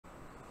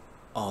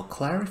I'll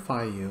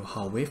clarify you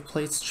how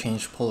waveplates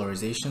change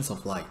polarizations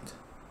of light.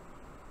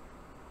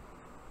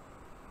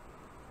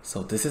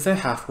 So this is a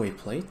half wave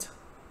plate,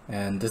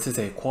 and this is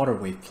a quarter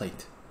wave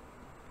plate.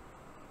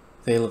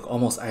 They look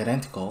almost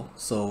identical,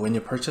 so when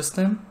you purchase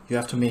them, you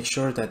have to make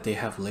sure that they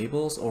have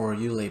labels or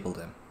you label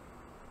them.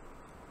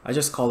 I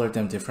just colored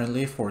them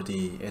differently for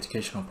the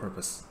educational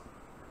purpose.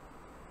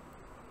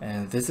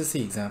 And this is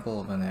the example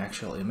of an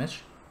actual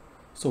image.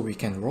 So we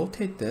can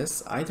rotate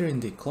this either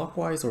in the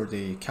clockwise or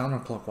the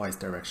counterclockwise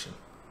direction.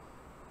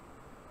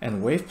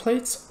 And wave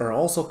plates are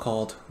also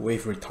called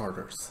wave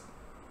retarders.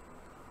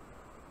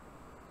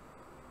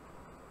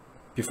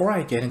 Before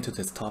I get into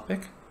this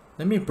topic,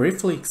 let me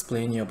briefly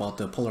explain you about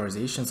the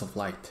polarizations of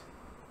light.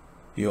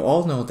 You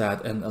all know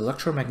that an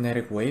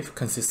electromagnetic wave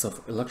consists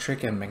of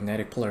electric and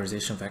magnetic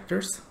polarization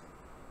vectors.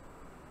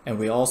 And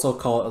we also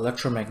call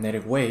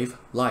electromagnetic wave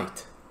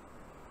light.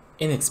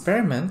 In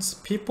experiments,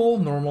 people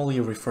normally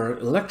refer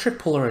electric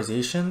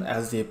polarization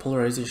as the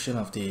polarization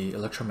of the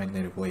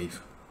electromagnetic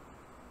wave.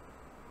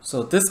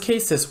 So this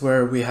case is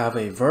where we have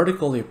a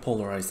vertically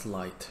polarized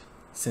light,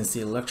 since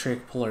the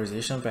electric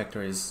polarization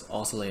vector is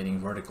oscillating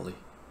vertically.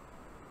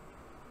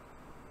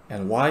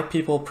 And why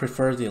people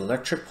prefer the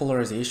electric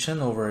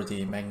polarization over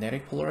the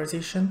magnetic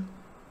polarization?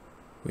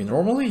 We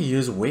normally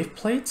use wave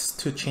plates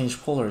to change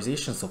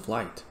polarizations of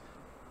light.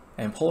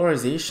 And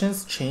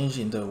polarizations change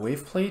in the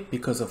waveplate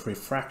because of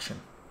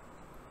refraction.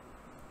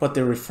 But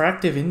the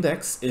refractive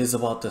index is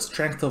about the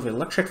strength of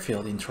electric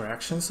field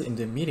interactions in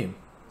the medium.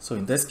 So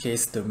in this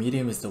case, the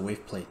medium is the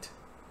waveplate.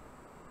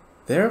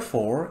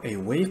 Therefore, a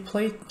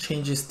waveplate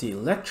changes the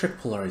electric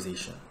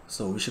polarization,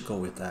 so we should go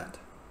with that.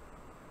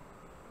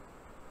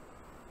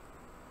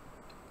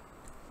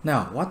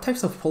 Now, what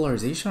types of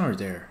polarization are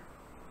there?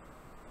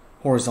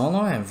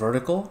 Horizontal and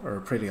vertical are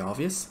pretty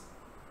obvious.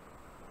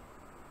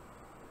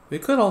 We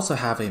could also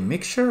have a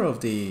mixture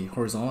of the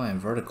horizontal and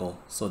vertical,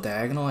 so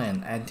diagonal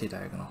and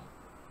anti-diagonal.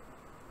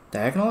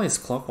 Diagonal is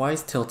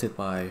clockwise tilted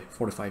by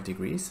 45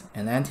 degrees,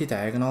 and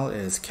anti-diagonal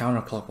is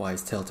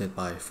counterclockwise tilted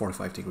by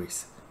 45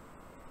 degrees.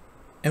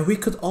 And we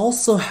could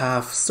also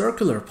have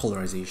circular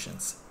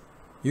polarizations.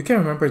 You can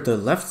remember the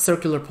left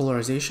circular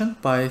polarization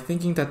by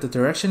thinking that the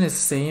direction is the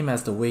same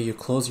as the way you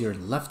close your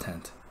left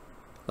hand,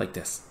 like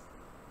this.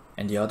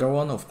 And the other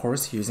one, of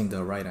course, using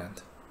the right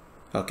hand.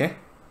 Okay?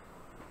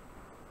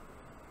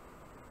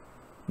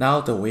 Now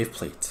the wave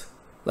plate.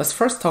 Let's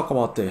first talk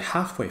about the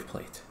half wave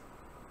plate.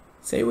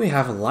 Say we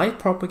have light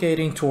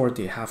propagating toward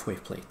the half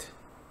wave plate.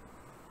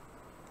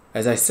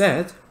 As I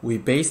said, we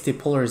base the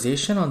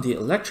polarization on the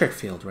electric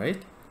field,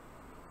 right?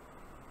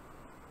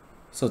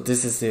 So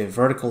this is the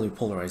vertically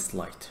polarized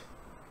light.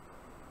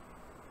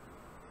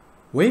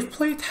 Wave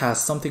plate has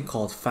something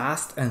called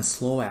fast and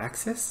slow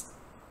axis,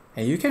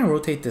 and you can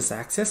rotate this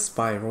axis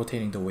by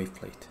rotating the wave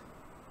plate.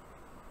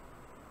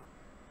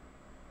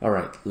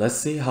 Alright, let's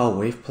see how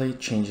waveplate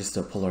changes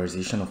the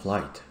polarization of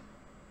light.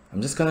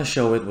 I'm just going to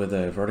show it with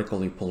a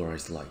vertically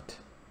polarized light.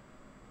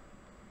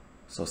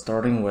 So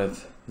starting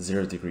with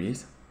 0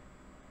 degrees,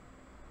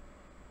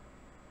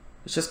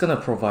 it's just going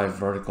to provide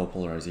vertical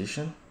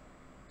polarization,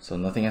 so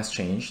nothing has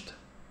changed.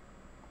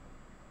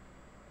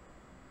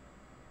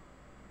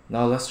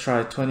 Now let's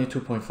try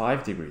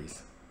 22.5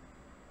 degrees.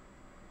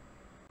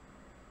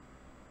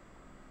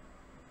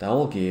 That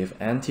will give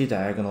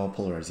anti-diagonal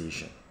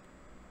polarization.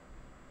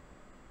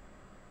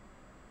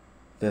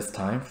 This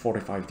time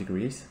 45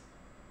 degrees.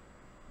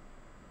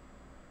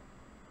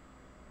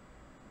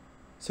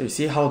 So you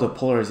see how the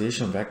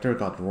polarization vector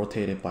got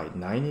rotated by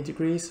 90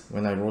 degrees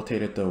when I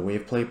rotated the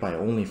waveplate by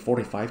only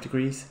 45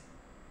 degrees?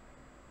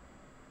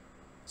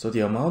 So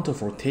the amount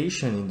of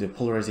rotation in the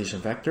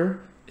polarization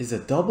vector is a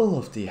double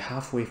of the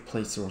half wave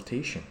plate's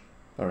rotation.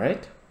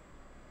 Alright?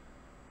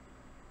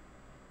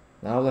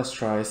 Now let's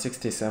try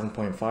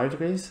 67.5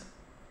 degrees,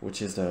 which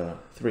is the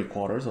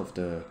 3/4 of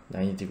the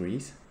 90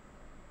 degrees.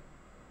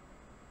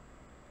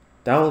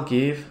 That will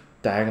give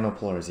diagonal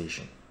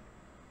polarization.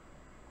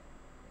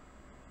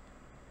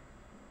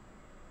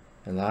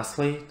 And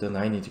lastly, the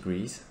 90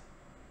 degrees.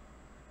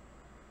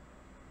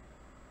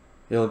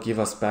 It'll give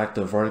us back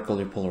the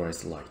vertically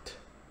polarized light.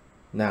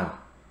 Now,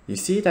 you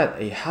see that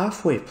a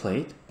half wave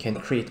plate can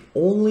create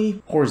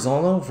only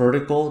horizontal,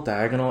 vertical,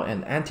 diagonal,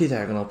 and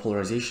anti-diagonal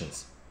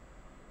polarizations.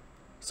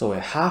 So a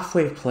half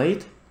wave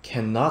plate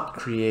cannot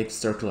create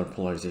circular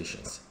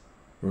polarizations.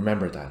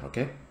 Remember that,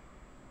 okay?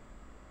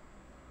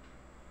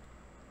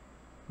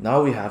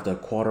 Now we have the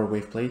quarter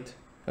wave plate.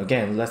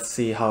 Again, let's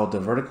see how the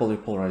vertically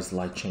polarized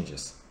light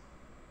changes.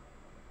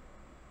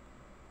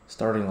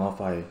 Starting off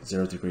by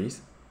 0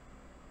 degrees.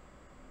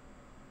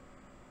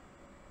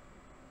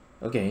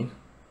 Again,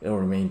 it will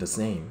remain the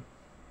same.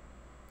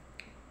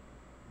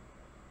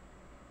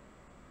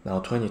 Now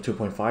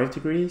 22.5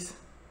 degrees.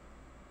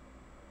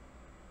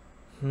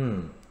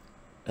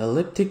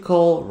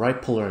 Elliptical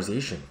right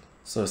polarization.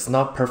 So it's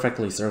not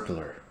perfectly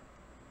circular.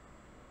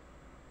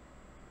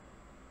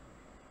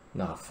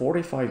 Now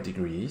 45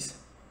 degrees.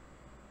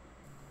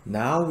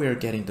 Now we are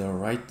getting the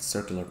right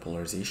circular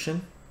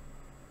polarization.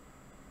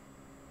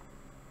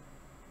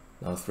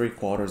 Now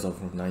 3/4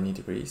 of 90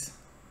 degrees.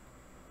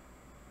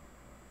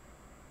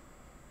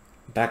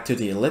 Back to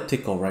the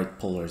elliptical right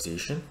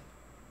polarization.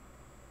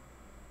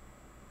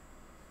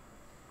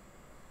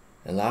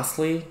 And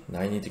lastly,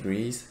 90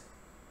 degrees.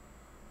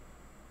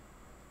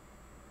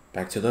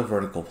 Back to the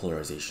vertical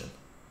polarization.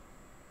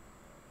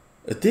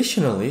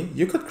 Additionally,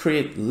 you could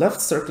create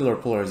left circular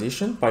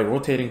polarization by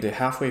rotating the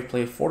half-wave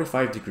plate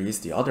 45 degrees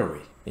the other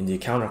way, in the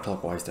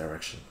counterclockwise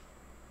direction.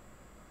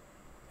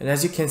 And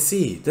as you can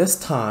see, this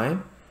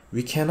time,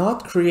 we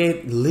cannot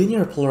create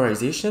linear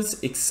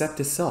polarizations except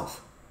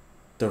itself,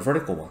 the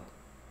vertical one.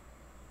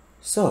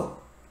 So,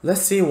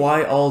 let's see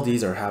why all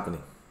these are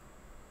happening.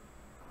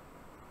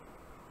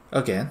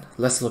 Again,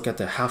 let's look at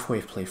the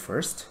half-wave plate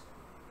first.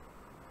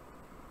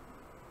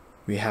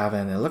 We have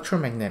an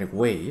electromagnetic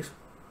wave,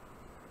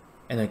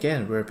 and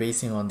again, we're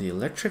basing on the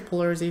electric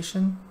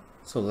polarization,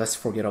 so let's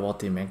forget about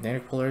the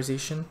magnetic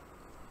polarization.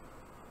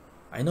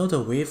 I know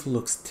the wave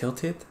looks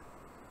tilted,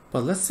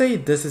 but let's say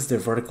this is the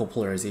vertical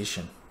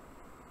polarization.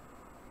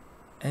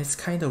 And it's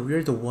kind of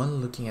weird, the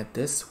one looking at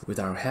this with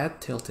our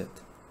head tilted.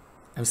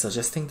 I'm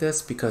suggesting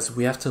this because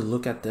we have to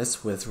look at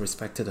this with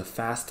respect to the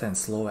fast and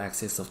slow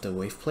axis of the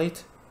wave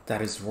plate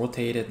that is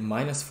rotated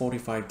minus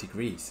 45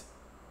 degrees.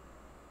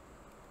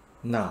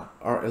 Now,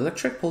 our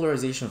electric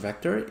polarization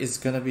vector is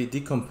going to be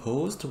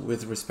decomposed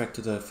with respect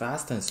to the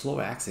fast and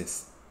slow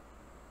axis.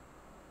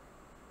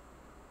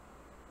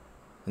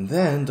 And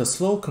then the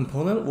slow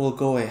component will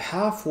go a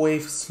half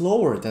wave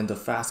slower than the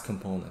fast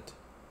component.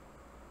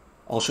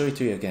 I'll show it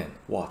to you again.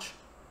 Watch.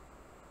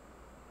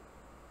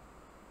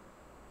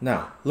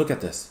 Now, look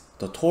at this.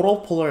 The total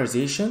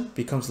polarization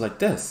becomes like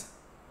this.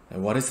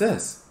 And what is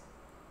this?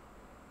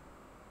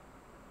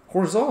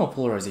 Horizontal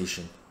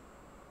polarization.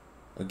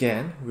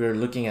 Again, we're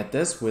looking at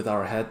this with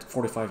our head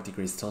 45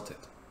 degrees tilted.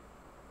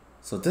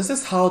 So this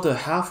is how the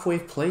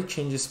half-wave plate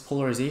changes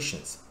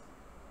polarizations.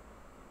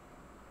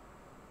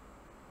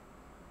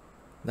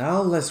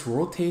 Now let's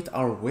rotate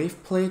our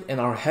wave plate and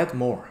our head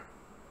more.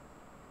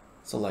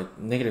 So like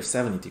negative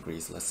 70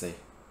 degrees, let's say.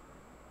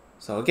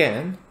 So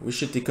again, we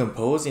should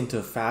decompose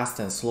into fast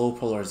and slow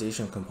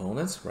polarization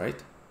components,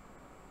 right?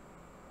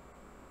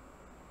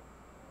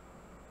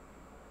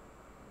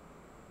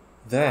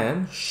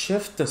 Then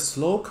shift the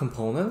slow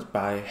component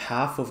by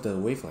half of the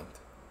wavelength.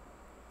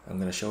 I'm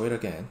going to show it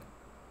again.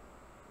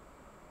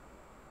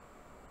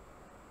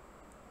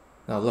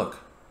 Now look,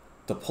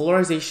 the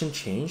polarization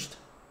changed,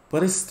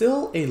 but it's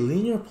still a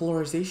linear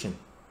polarization.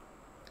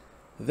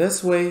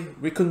 This way,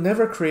 we could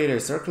never create a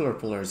circular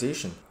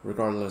polarization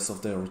regardless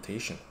of the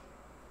rotation.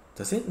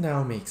 Does it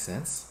now make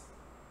sense?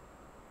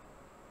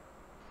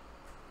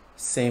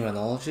 Same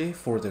analogy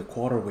for the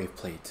quarter wave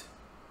plate.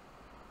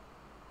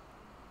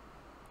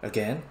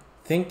 Again,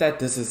 think that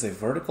this is a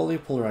vertically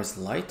polarized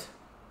light.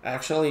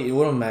 Actually, it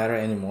wouldn't matter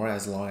anymore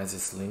as long as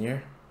it's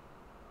linear.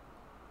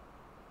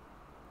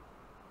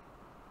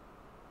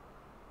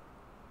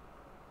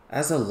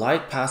 As the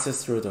light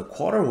passes through the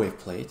quarter wave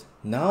plate,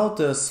 now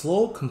the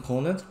slow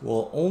component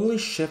will only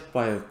shift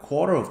by a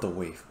quarter of the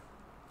wave.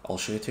 I'll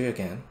show it to you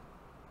again.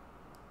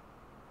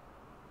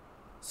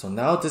 So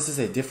now this is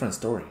a different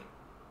story.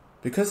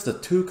 Because the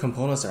two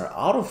components are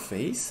out of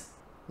phase,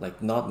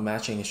 like not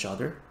matching each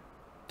other,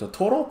 the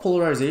total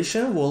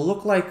polarization will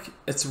look like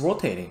it's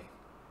rotating.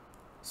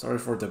 Sorry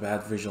for the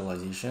bad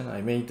visualization.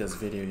 I made this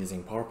video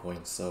using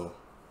PowerPoint, so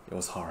it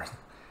was hard.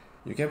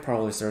 You can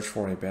probably search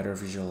for a better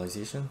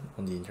visualization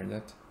on the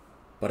internet.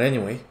 But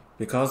anyway,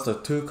 because the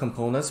two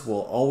components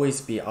will always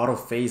be out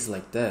of phase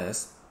like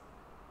this,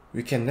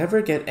 we can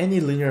never get any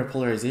linear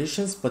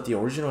polarizations but the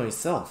original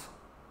itself.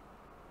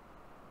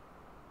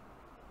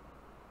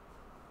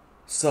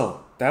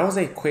 So, that was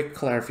a quick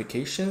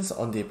clarifications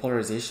on the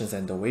polarizations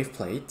and the wave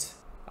plate.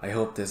 I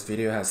hope this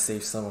video has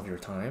saved some of your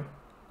time.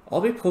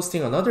 I'll be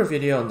posting another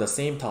video on the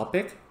same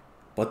topic,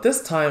 but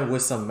this time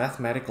with some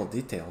mathematical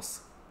details.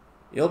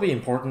 It'll be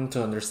important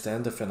to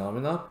understand the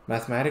phenomena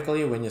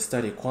mathematically when you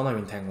study quantum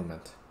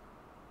entanglement.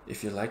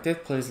 If you liked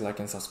it, please like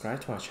and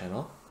subscribe to my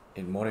channel.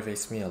 It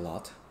motivates me a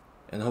lot,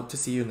 and hope to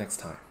see you next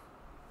time.